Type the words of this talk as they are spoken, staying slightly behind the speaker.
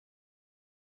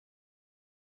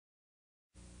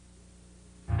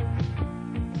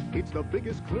It's the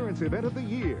biggest clearance event of the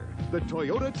year, the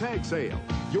Toyota Tag Sale.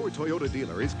 Your Toyota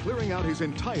dealer is clearing out his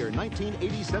entire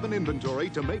 1987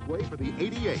 inventory to make way for the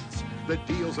 88s. The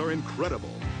deals are incredible.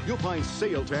 You'll find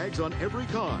sale tags on every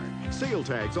car, sale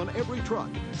tags on every truck,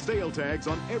 sale tags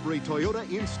on every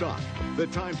Toyota in stock. The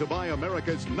time to buy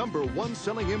America's #1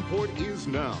 selling import is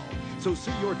now. So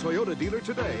see your Toyota dealer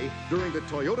today during the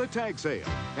Toyota Tag Sale,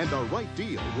 and the right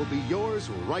deal will be yours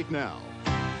right now.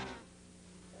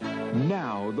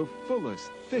 Now, the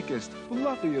fullest, thickest,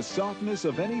 fluffiest softness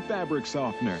of any fabric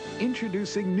softener.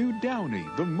 Introducing new Downy,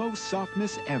 the most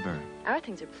softness ever. Our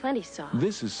things are plenty soft.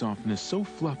 This is softness so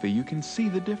fluffy you can see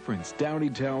the difference. Downy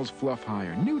towels fluff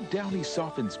higher. New Downy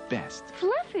softens best.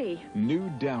 Fluffy. New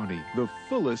Downy, the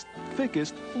fullest,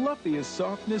 thickest, fluffiest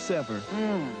softness ever.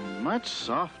 Much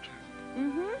softer.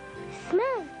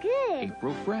 Smells good.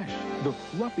 April Fresh, the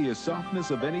fluffiest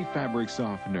softness of any fabric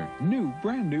softener. New,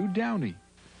 brand new Downy.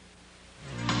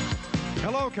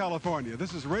 Hello, California.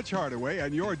 This is Rich Hardaway,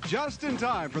 and you're just in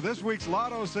time for this week's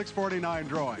Lotto 649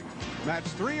 drawing. Match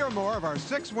 3 or more of our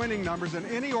 6 winning numbers in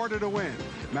any order to win.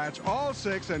 Match all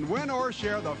 6 and win or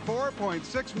share the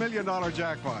 $4.6 million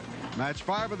jackpot. Match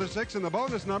 5 of the 6 in the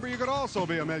bonus number. You could also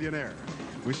be a millionaire.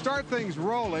 We start things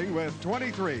rolling with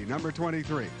 23, number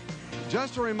 23.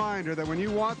 Just a reminder that when you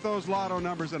want those Lotto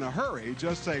numbers in a hurry,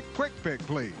 just say quick pick,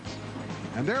 please.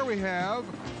 And there we have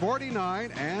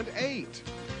 49 and 8.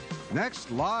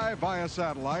 Next, live via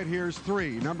satellite, here's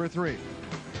 3, number 3.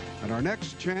 And our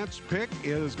next chance pick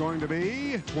is going to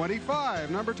be 25,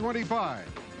 number 25.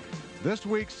 This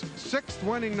week's 6th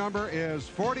winning number is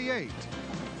 48,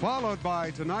 followed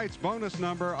by tonight's bonus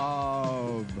number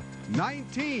of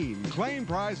 19. Claim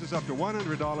prizes up to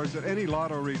 $100 at any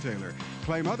Lotto retailer.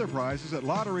 Claim other prizes at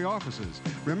lottery offices.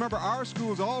 Remember, our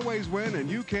schools always win, and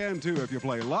you can too if you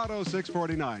play Lotto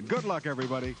 649. Good luck,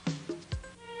 everybody.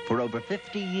 For over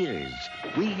 50 years,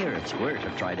 we here at Squirt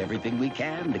have tried everything we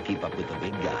can to keep up with the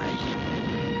big guys.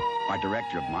 Our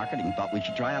director of marketing thought we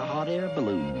should try a hot air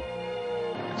balloon.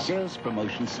 Sales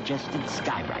promotion suggested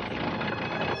skywriting.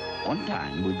 One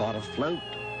time, we bought a float.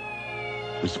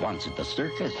 We sponsored the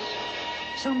circus.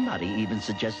 Somebody even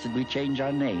suggested we change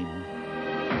our name.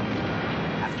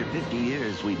 After 50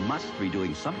 years, we must be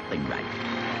doing something right.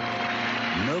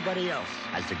 Nobody else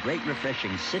has the great,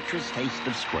 refreshing citrus taste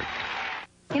of Squirt.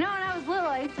 You know, when I was little,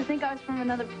 I used to think I was from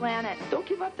another planet. Don't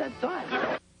give up that thought.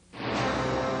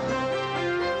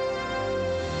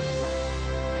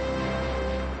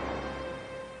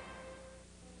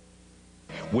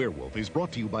 Werewolf is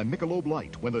brought to you by Michelob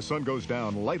Light. When the sun goes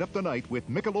down, light up the night with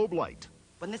Michelob Light.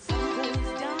 When the sun goes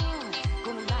down,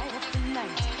 gonna light up the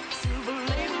night. Silver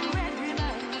label, red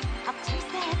ribbon, a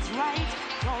taste that's right.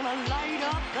 Gonna light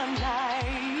up the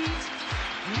night.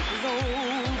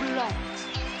 Michelob Light.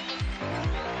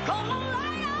 Gonna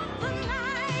light up the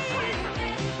night. Wait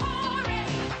for it.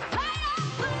 Light up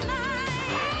the night.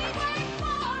 Wait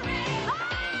for it. Light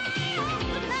up the night.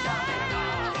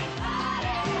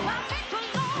 My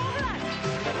Michelob Light.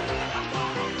 I'm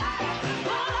gonna light up the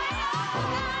night.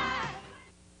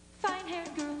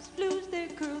 Fine-haired girls lose their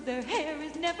curl. Their hair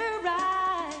is never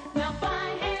right. Well,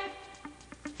 fine hair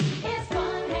is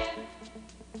fun hair.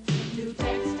 New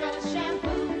Textra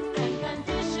shampoo and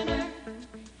conditioner.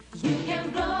 You can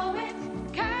blow it,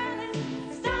 curl it,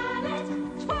 style it,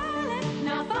 twirl it.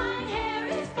 Now fine hair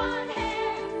is fun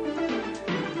hair.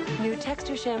 New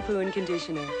Textra shampoo and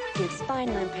conditioner gives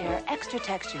fine limp hair extra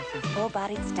texture for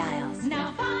full-bodied styles.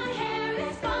 Now fine hair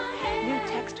is fun hair. New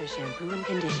Textra shampoo and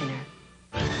conditioner.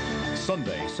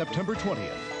 Sunday, September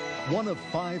 20th. One of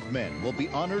 5 men will be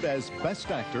honored as Best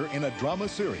Actor in a Drama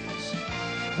Series.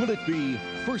 Will it be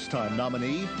first-time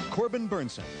nominee Corbin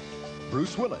Burnson?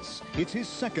 Bruce Willis, it's his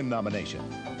 2nd nomination.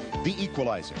 The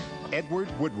Equalizer, Edward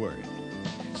Woodward.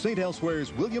 St.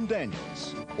 Elsewhere's William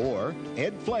Daniels, or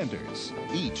Ed Flanders.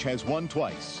 Each has won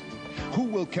twice. Who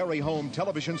will carry home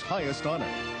television's highest honor?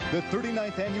 The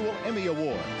 39th Annual Emmy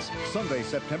Awards, Sunday,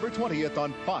 September 20th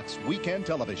on Fox Weekend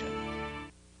Television.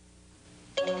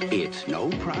 It's no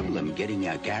problem getting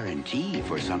a guarantee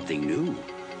for something new.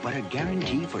 But a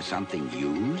guarantee for something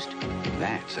used?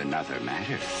 That's another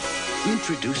matter.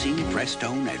 Introducing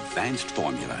Prestone Advanced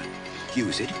Formula.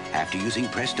 Use it after using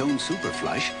Prestone Super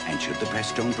Flush, and should the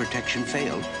Prestone protection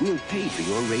fail, we'll pay for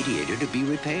your radiator to be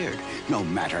repaired, no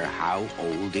matter how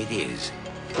old it is.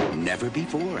 Never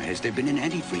before has there been an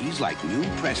antifreeze like new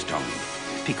Prestone,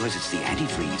 because it's the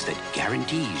antifreeze that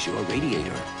guarantees your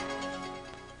radiator.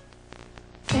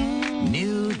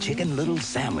 New Chicken Little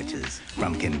sandwiches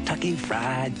from Kentucky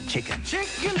Fried Chicken.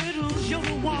 Chicken Littles, you're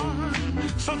the one,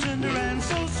 so tender and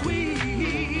so sweet.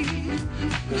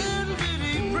 Little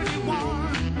bitty pretty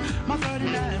one, my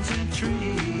 39 cent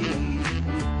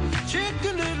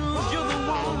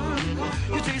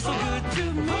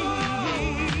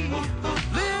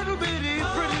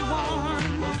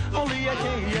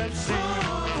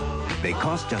They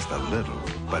cost just a little,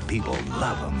 but people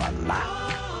love them a lot.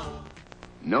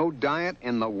 No diet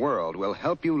in the world will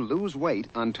help you lose weight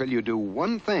until you do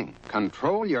one thing: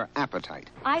 control your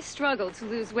appetite. I struggled to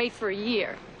lose weight for a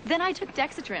year. Then I took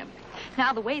Dexatrim.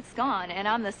 Now the weight's gone, and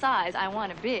I'm the size I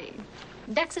want to be.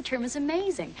 Dexatrim is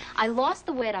amazing. I lost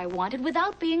the weight I wanted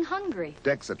without being hungry.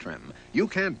 Dexatrim. You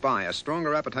can't buy a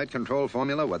stronger appetite control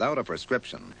formula without a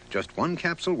prescription. Just one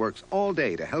capsule works all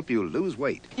day to help you lose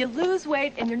weight. You lose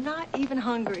weight and you're not even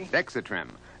hungry. Dexatrim.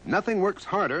 Nothing works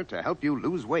harder to help you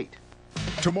lose weight.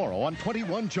 Tomorrow on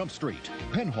 21 Jump Street,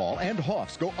 Penhall and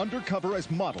Hoffs go undercover as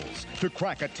models to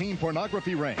crack a teen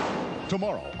pornography ring.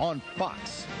 Tomorrow on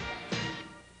Fox.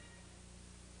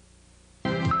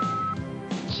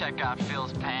 Check out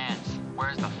Phil's pants.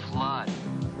 Where's the flood?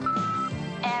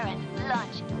 Errand,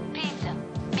 lunch, pizza,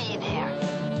 be there.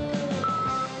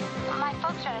 My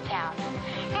folks are out of town.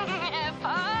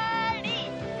 Party!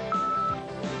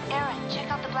 Aaron, check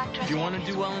out the black dress. If you want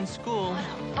to do well in school,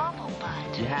 Bubble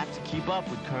butt. you have to keep up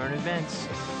with current events.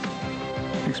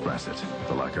 Express it,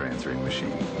 the locker answering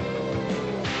machine.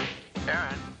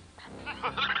 Aaron.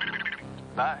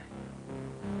 Bye.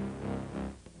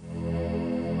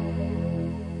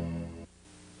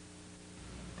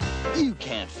 You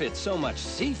can't fit so much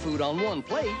seafood on one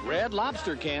plate. Red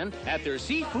Lobster can at their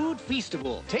Seafood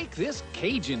Feastable. Take this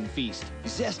Cajun feast.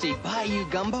 Zesty bayou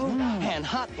gumbo and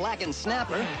hot blackened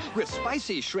snapper with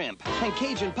spicy shrimp and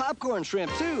Cajun popcorn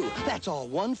shrimp, too. That's all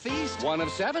one feast? One of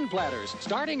 7 platters,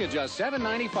 starting at just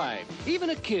 $7.95. Even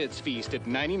a kid's feast at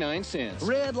 99 cents.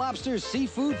 Red Lobster's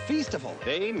Seafood Feastable.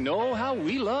 They know how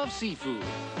we love seafood.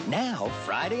 Now,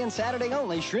 Friday and Saturday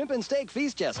only, shrimp and steak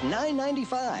feast just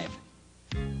 $9.95.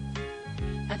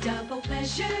 A double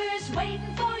pleasure's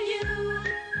waiting for you.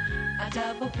 A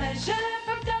double pleasure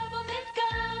from Doublemint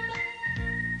gum.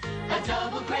 A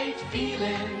double great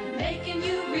feeling, making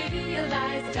you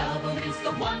realize Doublemint's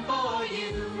the one for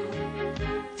you.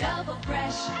 Double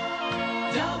fresh,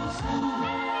 double smooth,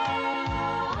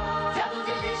 double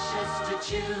delicious to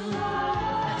chew.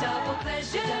 A double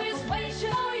pleasure is waiting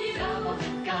for you.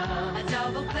 Doublemint gum. A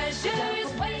double pleasure is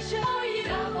waiting for you.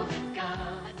 Doublemint gum.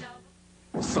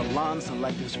 Salon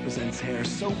Selectives presents hair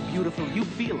so beautiful you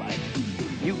feel like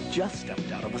you just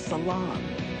stepped out of a salon.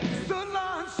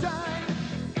 Salon shine.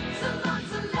 Salon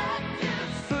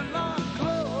Selectives. Salon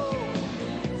glow.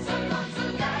 Salon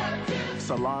Selectives.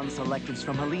 Salon Selectives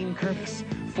from Helene Curtis.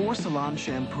 4 salon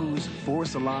shampoos, 4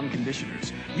 salon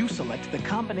conditioners. You select the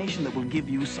combination that will give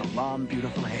you salon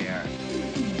beautiful hair.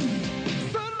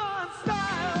 Salon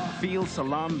style. Feel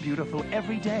salon beautiful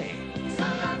every day.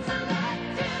 Salon Selectives.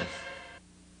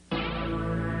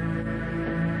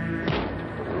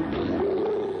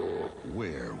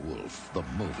 Werewolf, the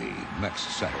movie, next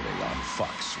Saturday on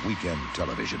Fox Weekend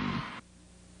Television.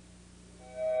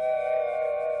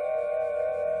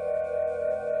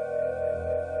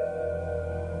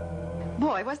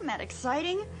 Boy, wasn't that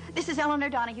exciting? This is Eleanor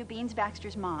Donahue, Beans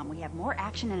Baxter's mom. We have more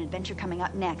action and adventure coming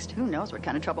up next. Who knows what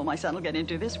kind of trouble my son will get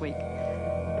into this week.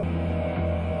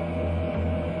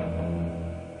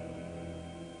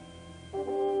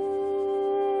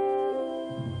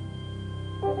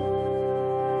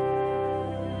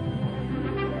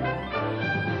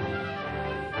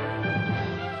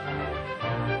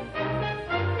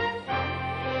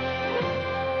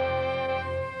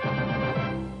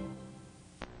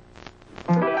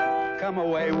 Come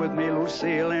away with me,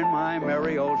 Lucille, in my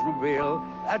merry Oldsmobile.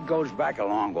 That goes back a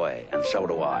long way, and so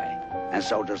do I. And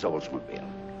so does Oldsmobile.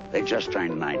 They just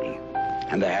turned 90,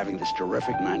 and they're having this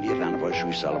terrific 90th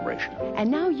anniversary celebration. And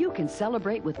now you can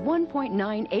celebrate with 1.9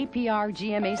 APR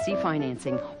GMAC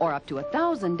financing, or up to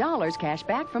 $1,000 cash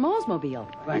back from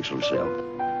Oldsmobile. Thanks, Lucille.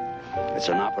 It's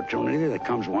an opportunity that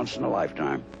comes once in a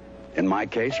lifetime. In my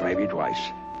case, maybe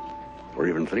twice, or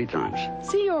even 3 times.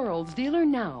 See your Olds dealer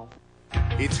now.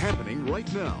 It's happening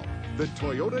right now. The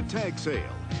Toyota Tag Sale.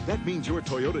 That means your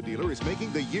Toyota dealer is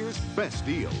making the year's best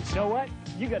deals. You know what?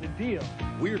 You got a deal.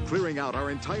 We're clearing out our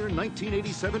entire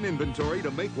 1987 inventory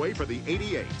to make way for the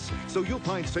 88s. So you'll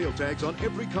find sale tags on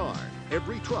every car,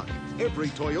 every truck, every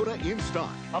Toyota in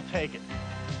stock. I'll take it.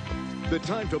 The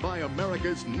time to buy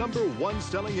America's #1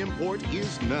 selling import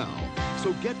is now.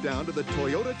 So get down to the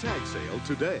Toyota Tag Sale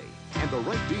today. And the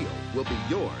right deal will be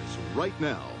yours right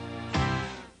now.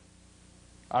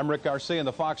 I'm Rick Garcia in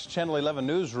the Fox Channel 11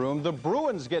 newsroom. The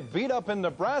Bruins get beat up in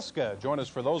Nebraska. Join us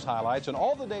for those highlights and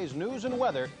all the day's news and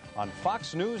weather on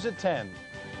Fox News at 10.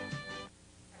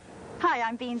 Hi,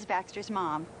 I'm Beans Baxter's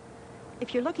mom.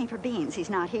 If you're looking for Beans, he's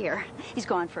not here. He's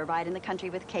gone for a ride in the country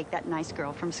with Kate, that nice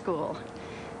girl from school.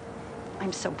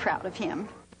 I'm so proud of him.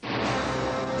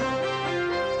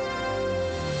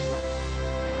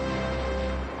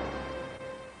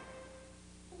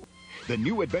 The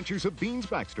new Adventures of Beans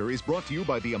Baxter is brought to you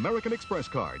by the American Express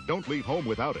card. Don't leave home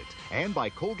without it. And by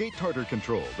Colgate Tartar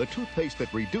Control, the toothpaste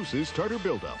that reduces tartar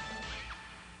buildup.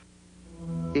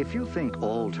 If you think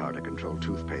all tartar control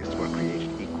toothpastes were created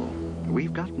equal,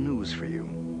 we've got news for you.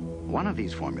 One of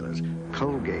these formulas,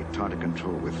 Colgate Tartar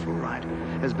Control with Fluoride,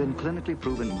 has been clinically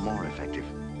proven more effective.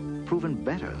 Proven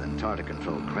better than Tartar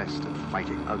Control Crest at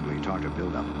fighting ugly tartar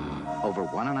buildup. Over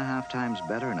 1.5 times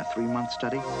better in a 3-month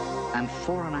study, and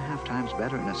 4.5 times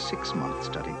better in a 6-month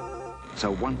study.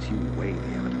 So once you weigh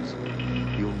the evidence,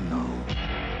 you'll know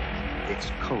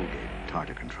it's Colgate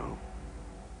Tartar Control.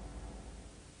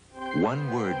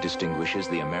 One word distinguishes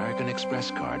the American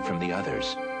Express card from the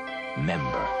others.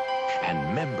 Member.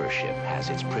 And membership has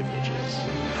its privileges.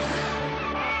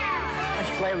 Aren't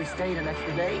you glad we stayed an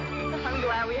extra day? I'm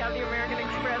glad we have the American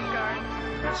Express card.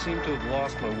 I seem to have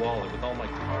lost my wallet with all my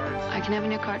cards. I can have a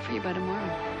new card for you by tomorrow.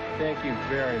 Thank you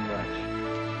very much.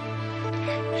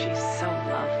 She's so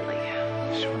lovely.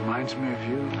 She reminds me of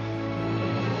you.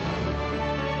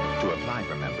 To apply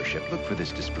for membership, look for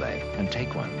this display and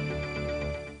take one.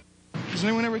 Has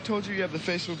anyone ever told you have the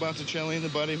face of a Botticelli and the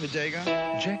body of a Dagon?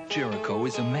 Jack Jericho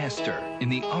is a master in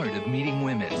the art of meeting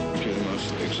women. You're the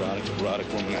most exotic, erotic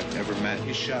woman I've ever met.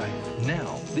 You're shy.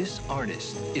 Now, this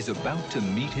artist is about to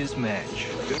meet his match.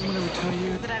 Did anyone ever tell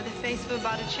you? That I have the face of a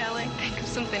Botticelli? Think of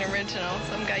something original.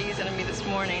 Some guy used it on me this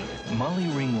morning. Molly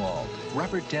Ringwald,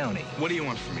 Robert Downy. What do you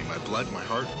want from me? My blood, my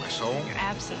heart, my soul? Your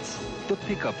absence. The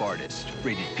Pickup Artist,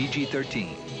 rated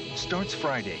PG-13. Starts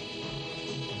Friday.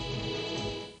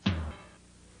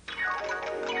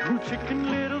 New Chicken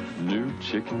Littles. New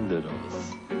Chicken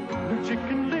Littles. New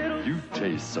Chicken Littles. You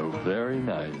taste so very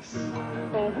nice.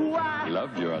 Oh, I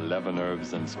love your 11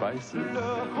 herbs and spices.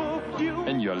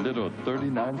 And your little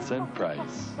 39-cent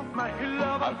price.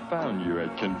 I found you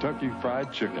at Kentucky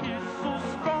Fried Chicken.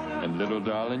 And little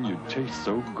darling, you taste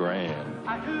so grand.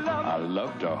 I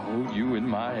love to hold you in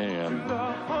my hand.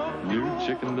 New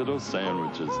Chicken Little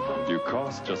sandwiches. You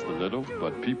cost just a little,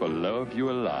 but people love you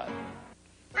a lot.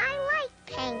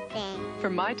 For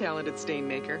my talented stain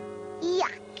maker.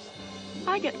 Yuck.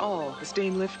 I get all the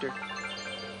stain lifter.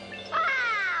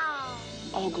 Wow.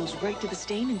 All goes right to the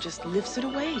stain and just lifts it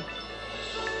away.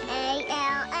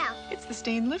 A-L-L. It's the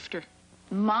stain lifter.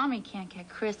 Mommy can't get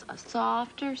Chris a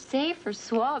softer, safer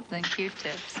swab than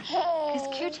Q-tips. Because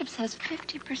Q-tips has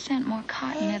 50% more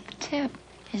cotton at the tip.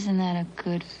 Isn't that a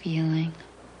good feeling?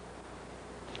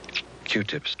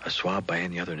 Q-tips, a swab by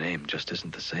any other name, just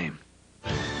isn't the same.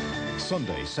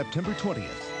 Sunday, September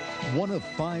 20th, one of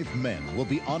 5 men will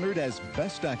be honored as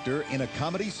Best Actor in a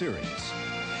Comedy Series.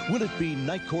 Will it be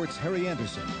Night Court's Harry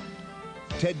Anderson,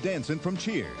 Ted Danson from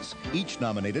Cheers, each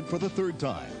nominated for the 3rd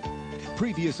time,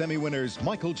 previous Emmy winners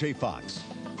Michael J. Fox,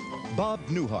 Bob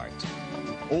Newhart,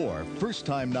 or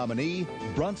first-time nominee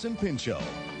Bronson Pinchot?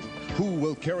 Who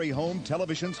will carry home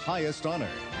television's highest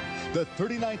honor? The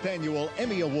 39th Annual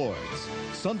Emmy Awards,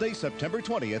 Sunday, September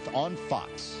 20th on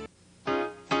Fox.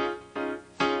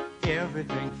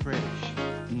 Everything fresh,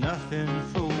 nothing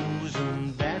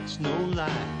frozen, that's no lie.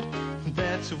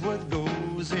 That's what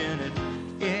goes in it,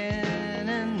 in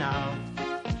and out.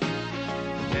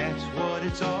 That's what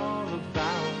it's all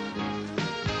about.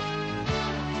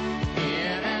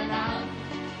 In and out,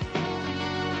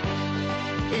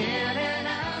 in and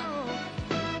out.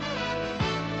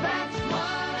 That's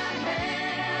what a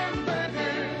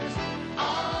hamburger's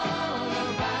all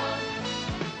about.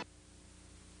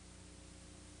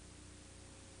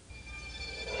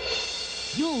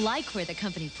 You'll like where the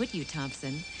company put you,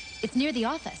 Thompson. It's near the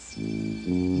office.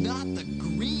 Not the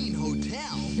Green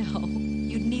Hotel. No,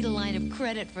 you'd need a line of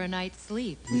credit for a night's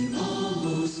sleep.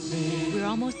 We're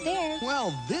almost there.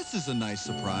 Well, this is a nice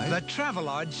surprise. The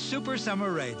Travelodge Super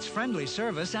Summer Rates. Friendly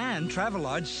service and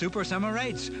Travelodge Super Summer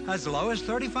Rates. As low as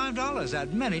 $35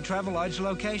 at many Travelodge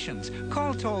locations.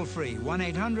 Call toll-free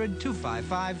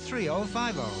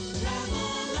 1-800-255-3050.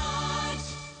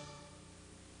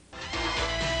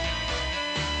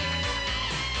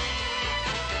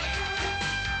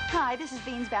 Hi, this is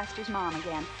Beans Baxter's mom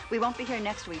again. We won't be here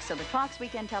next week, so the Fox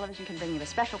Weekend Television can bring you a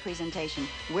special presentation,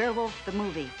 Werewolf the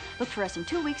Movie. Look for us in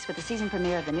 2 weeks for the season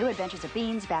premiere of The New Adventures of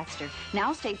Beans Baxter.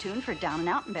 Now stay tuned for Down and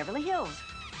Out in Beverly Hills.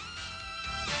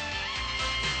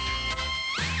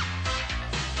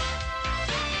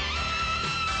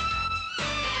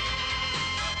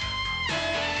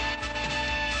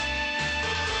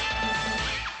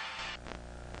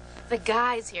 The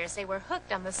guys here say we're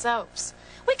hooked on the soaps.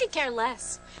 We could care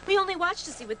less. We only watch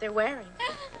to see what they're wearing.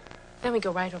 Then we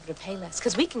go right over to Payless,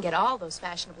 because we can get all those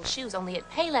fashionable shoes, only at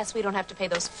Payless we don't have to pay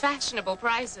those fashionable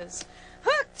prices.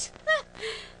 Hooked!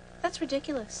 That's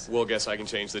ridiculous. Well, guess I can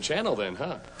change the channel then,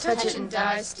 huh? Touch it and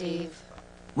die, Steve.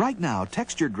 Right now,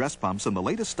 textured dress pumps and the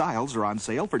latest styles are on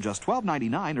sale for just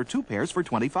 $12.99 or 2 pairs for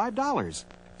 $25.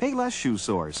 Pay less, Shoe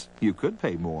Source. You could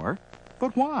pay more,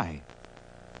 but why?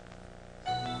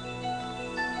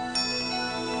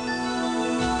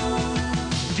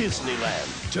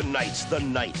 Disneyland. Tonight's the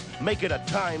night. Make it a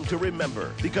time to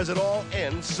remember, because it all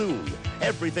ends soon.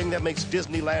 Everything that makes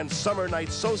Disneyland's summer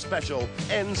night so special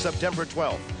ends September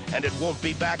 12th, and it won't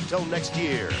be back till next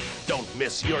year. Don't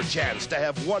miss your chance to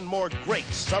have one more great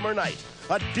summer night.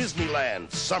 A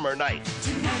Disneyland summer night.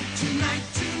 Tonight, tonight,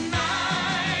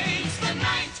 tonight's the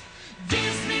night.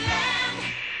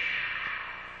 Disneyland.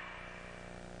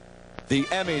 The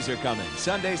Emmys are coming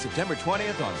Sunday, September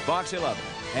 20th on Fox 11.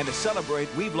 And to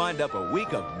celebrate, we've lined up a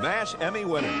week of MASH Emmy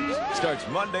winners. Starts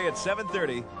Monday at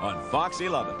 7:30 on Fox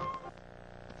 11.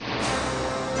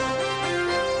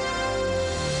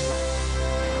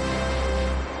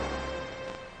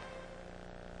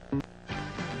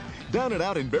 Down and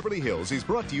Out in Beverly Hills is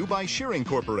brought to you by Shearing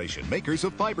Corporation, makers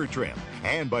of fiber trim,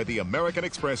 and by the American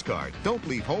Express card. Don't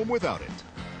leave home without it.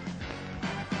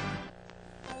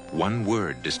 One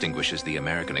word distinguishes the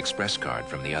American Express card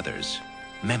from the others: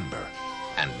 member.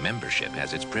 And membership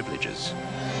has its privileges.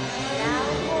 Now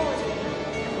boarding.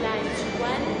 Flight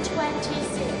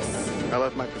 126. I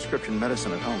left my prescription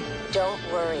medicine at home. Don't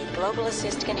worry. Global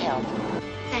Assist can help.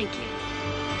 Thank you.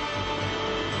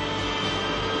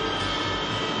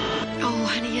 Oh,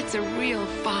 honey, it's a real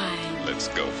find. Let's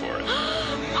go for it.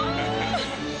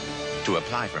 To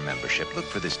apply for membership, look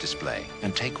for this display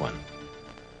and take one.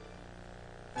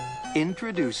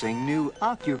 Introducing new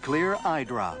OcuClear eye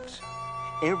drops.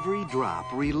 Every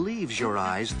drop relieves your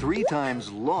eyes 3 times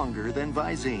longer than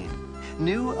Visine.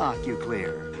 New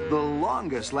OcuClear, the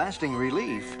longest-lasting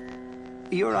relief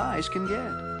your eyes can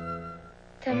get.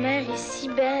 Ta mère est si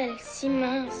belle, si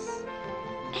mince.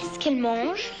 Est-ce qu'elle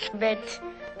mange? Bête.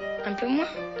 Un peu moins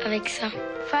avec ça.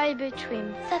 Fiber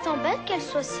Trim. Ça t'embête qu'elle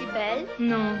soit si belle?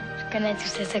 Non, je connais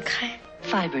tous ses secrets.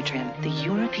 Fiber Trim, the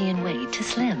European way to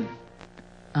slim.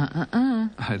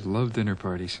 I love dinner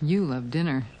parties. You love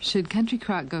dinner. Should country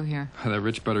crock go here? That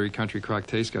rich, buttery country crock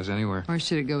taste goes anywhere. Or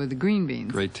should it go with the green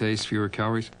beans? Great taste, fewer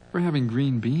calories. We're having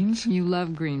green beans? You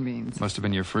love green beans. Must have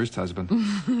been your first husband.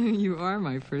 You are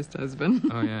my first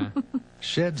husband. Oh, yeah.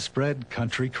 Shed Spread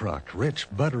Country Crock. Rich,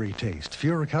 buttery taste.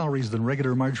 Fewer calories than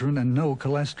regular margarine and no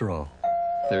cholesterol.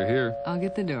 They're here. I'll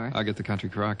get the door. I'll get the country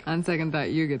crock. On second thought,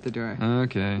 you get the door.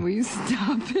 Okay. Will you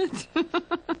stop it?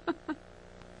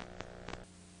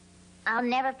 I'll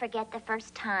never forget the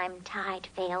first time Tide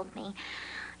failed me.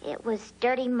 It was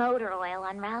dirty motor oil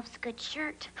on Ralph's good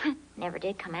shirt. Never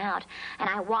did come out. And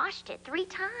I washed it 3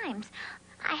 times.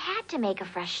 I had to make a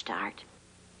fresh start.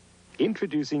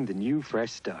 Introducing the new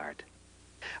Fresh Start.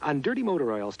 On dirty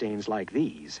motor oil stains like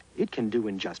these, it can do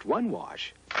in just 1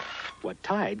 wash what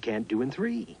Tide can't do in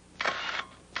 3.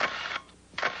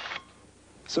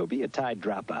 So be a Tide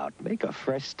dropout. Make a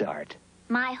fresh start.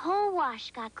 My whole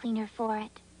wash got cleaner for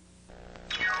it.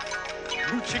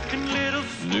 New Chicken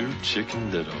Littles. New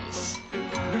Chicken Littles.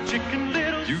 New Chicken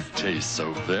Littles. You taste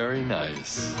so very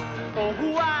nice.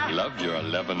 Oh, I love your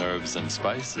 11 herbs and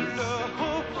spices.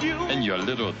 love you. And your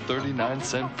little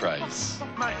 39-cent price.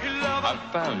 My love. I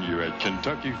found you at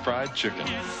Kentucky Fried Chicken.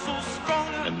 So strong.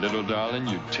 And little darling,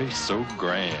 you taste so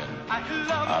grand.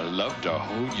 I love to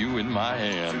hold you in my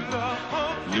hand.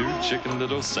 New Chicken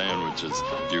Little sandwiches.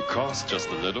 You cost just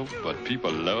a little, but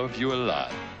people love you a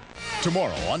lot.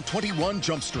 Tomorrow on 21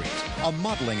 Jump Street, a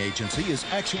modeling agency is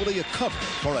actually a cover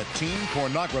for a teen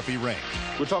pornography ring.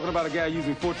 We're talking about a guy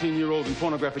using 14-year-olds in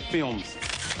pornographic films.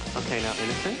 Okay, now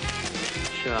innocent,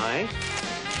 shy,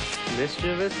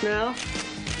 mischievous now,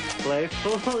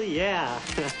 playful, yeah.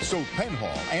 So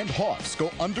Penhall and Hawks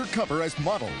go undercover as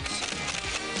models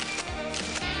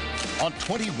on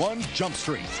 21 Jump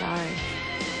Street. Sorry,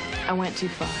 I went too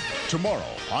far.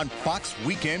 Tomorrow on Fox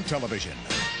Weekend Television.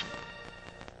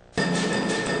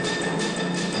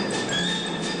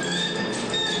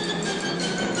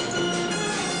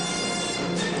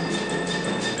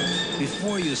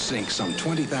 Before you sink some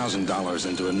 $20,000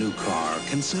 into a new car,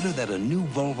 consider that a new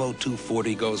Volvo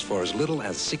 240 goes for as little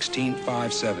as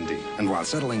 $16,570. And while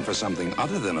settling for something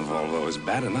other than a Volvo is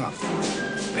bad enough,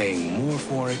 paying more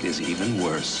for it is even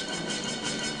worse.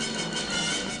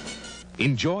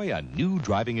 Enjoy a new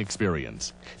driving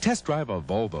experience. Test drive a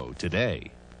Volvo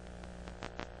today.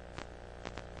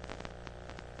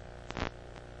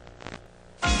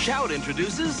 Shout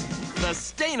introduces the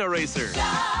Stain Eraser.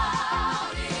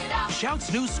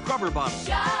 Shout's new scrubber bottle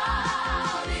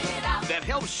that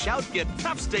helps Shout get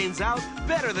tough stains out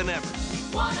better than ever.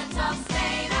 Want a tough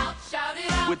stain out?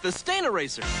 with the stain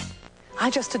eraser. I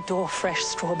just adore fresh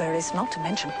strawberries, not to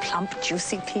mention plump,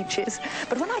 juicy peaches.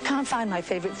 But when I can't find my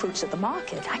favorite fruits at the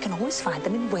market, I can always find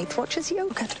them in Weight Watchers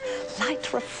yogurt.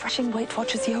 Light, refreshing Weight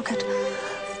Watchers yogurt.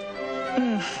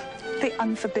 The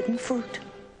unforbidden fruit.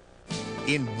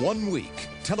 In 1 week,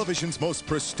 television's most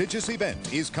prestigious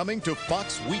event is coming to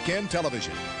Fox Weekend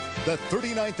Television, the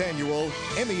 39th Annual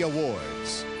Emmy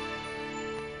Awards.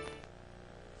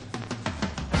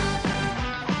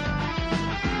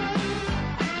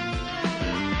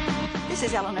 This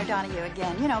is Eleanor Donahue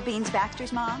again. You know, Beans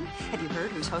Baxter's mom. Have you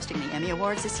heard who's hosting the Emmy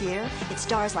Awards this year? It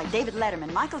stars like David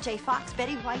Letterman, Michael J. Fox,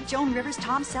 Betty White, Joan Rivers,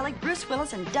 Tom Selleck, Bruce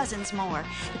Willis, and dozens more.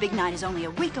 The big night is only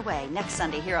a week away, next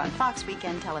Sunday here on Fox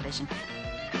Weekend Television.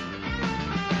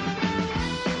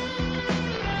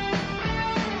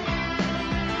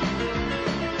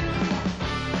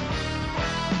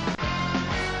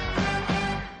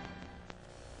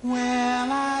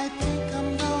 Well, I think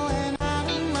I'm going out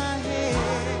of my head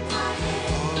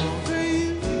over you,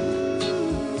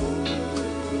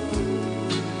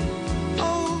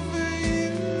 over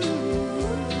you.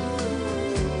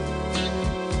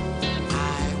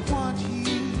 I want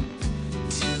you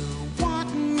to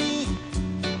want me.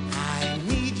 I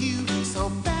need you so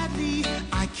badly,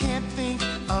 I can't think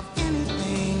of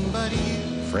anything but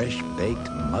you. Fresh baked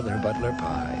Mother Butler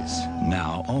pies,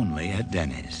 now only at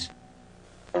Denny's.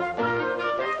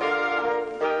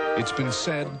 It's been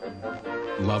said,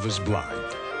 love is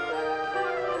blind.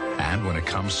 And when it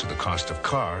comes to the cost of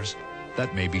cars,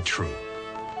 that may be true.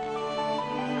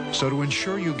 So to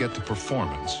ensure you get the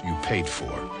performance you paid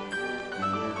for,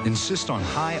 insist on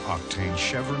high-octane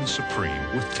Chevron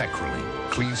Supreme with Techrelene.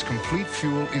 Cleans complete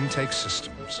fuel intake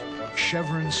systems.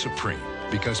 Chevron Supreme,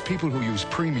 because people who use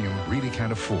premium really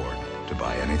can't afford to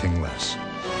buy anything less.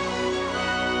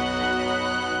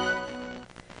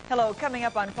 Hello, coming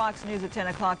up on Fox News at 10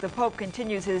 o'clock, the Pope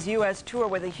continues his U.S. tour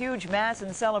with a huge mass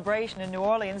and celebration in New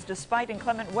Orleans despite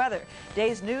inclement weather.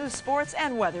 Day's news, sports,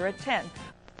 and weather at 10.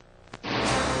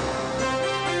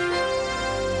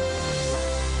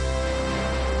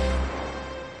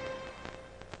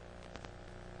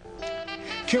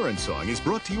 Karen's Song is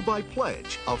brought to you by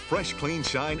Pledge, a fresh, clean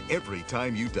shine every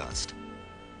time you dust.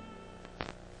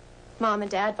 Mom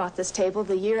and Dad bought this table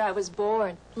the year I was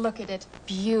born. Look at it.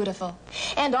 Beautiful.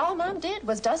 And all Mom did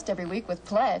was dust every week with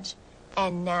Pledge.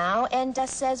 And now Endust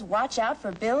says watch out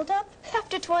for buildup?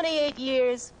 After 28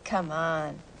 years? Come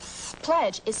on.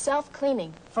 Pledge is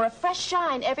self-cleaning for a fresh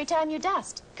shine every time you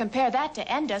dust. Compare that to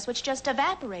Endust, which just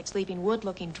evaporates, leaving wood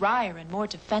looking drier and more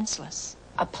defenseless.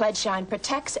 A Pledge shine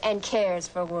protects and cares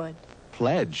for wood.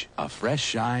 Pledge, a fresh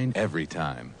shine every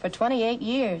time. For 28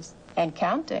 years and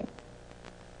counting.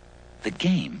 The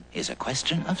game is a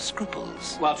question of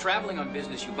scruples. While traveling on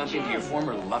business, you bump into your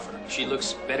former lover. She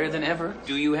looks better than ever.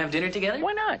 Do you have dinner together?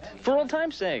 Why not? For old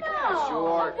time's sake. Oh,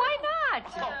 Sure. why not?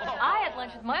 I had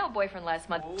lunch with my old boyfriend last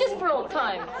month, just for old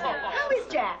time's sake. How is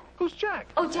Jack? Who's Jack?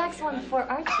 Oh, Jack's the one before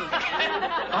Archie.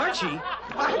 Archie?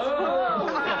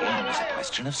 The game is a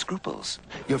question of scruples.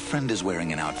 Your friend is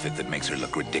wearing an outfit that makes her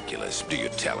look ridiculous. Do you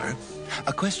tell her?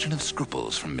 A question of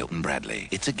scruples from Milton Bradley.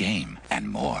 It's a game and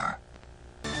more.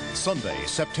 Sunday,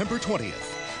 September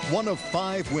 20th, one of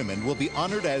 5 women will be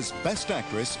honored as Best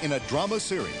Actress in a drama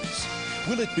series.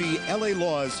 Will it be L.A.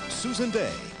 Law's Susan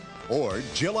Day or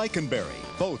Jill Eikenberry,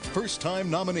 both first-time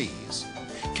nominees?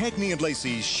 Cagney and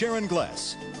Lacey's Sharon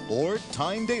Gless or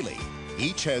Tyne Daly,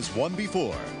 each has won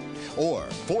before? Or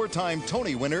 4-time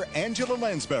Tony winner Angela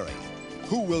Lansbury?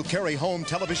 Who will carry home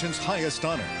television's highest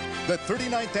honor? The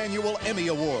 39th Annual Emmy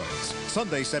Awards,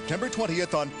 Sunday, September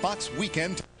 20th on Fox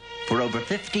Weekend. For over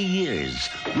 50 years,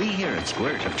 we here at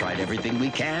Squirt have tried everything we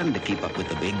can to keep up with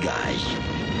the big guys.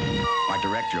 Our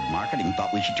director of marketing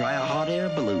thought we should try a hot air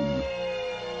balloon.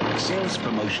 Sales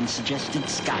promotion suggested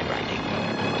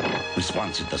skywriting. We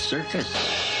sponsored the circus.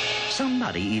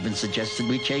 Somebody even suggested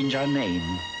we change our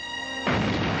name.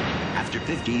 After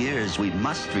 50 years, we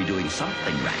must be doing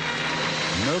something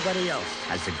right. Nobody else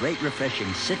has the great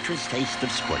refreshing citrus taste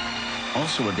of Squirt.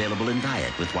 Also available in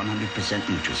diet with 100%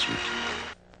 NutraSweet.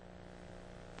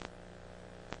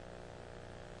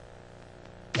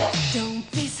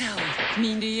 Don't be so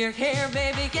mean to your hair,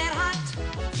 baby. Get hot.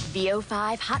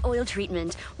 VO5 Hot Oil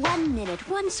Treatment. 1 minute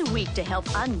once a week to help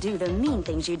undo the mean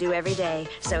things you do every day.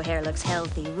 So hair looks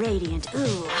healthy, radiant,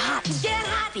 ooh, hot. Get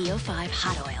hot. VO5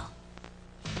 Hot Oil.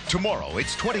 Tomorrow,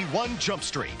 it's 21 Jump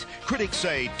Street. Critics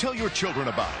say, tell your children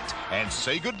about it and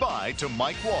say goodbye to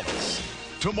Mike Wallace.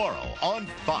 Tomorrow on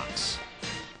Fox.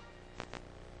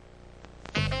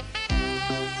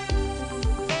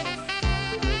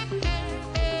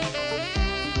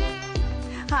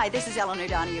 Hi. Hi, this is Eleanor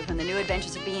Donahue from the New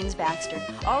Adventures of Beans Baxter.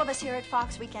 All of us here at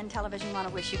Fox Weekend Television want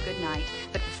to wish you good night.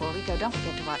 But before we go, don't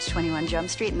forget to watch 21 Jump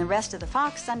Street and the rest of the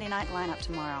Fox Sunday night lineup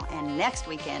tomorrow. And next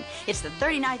weekend, it's the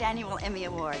 39th Annual Emmy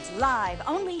Awards, live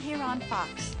only here on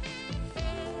Fox.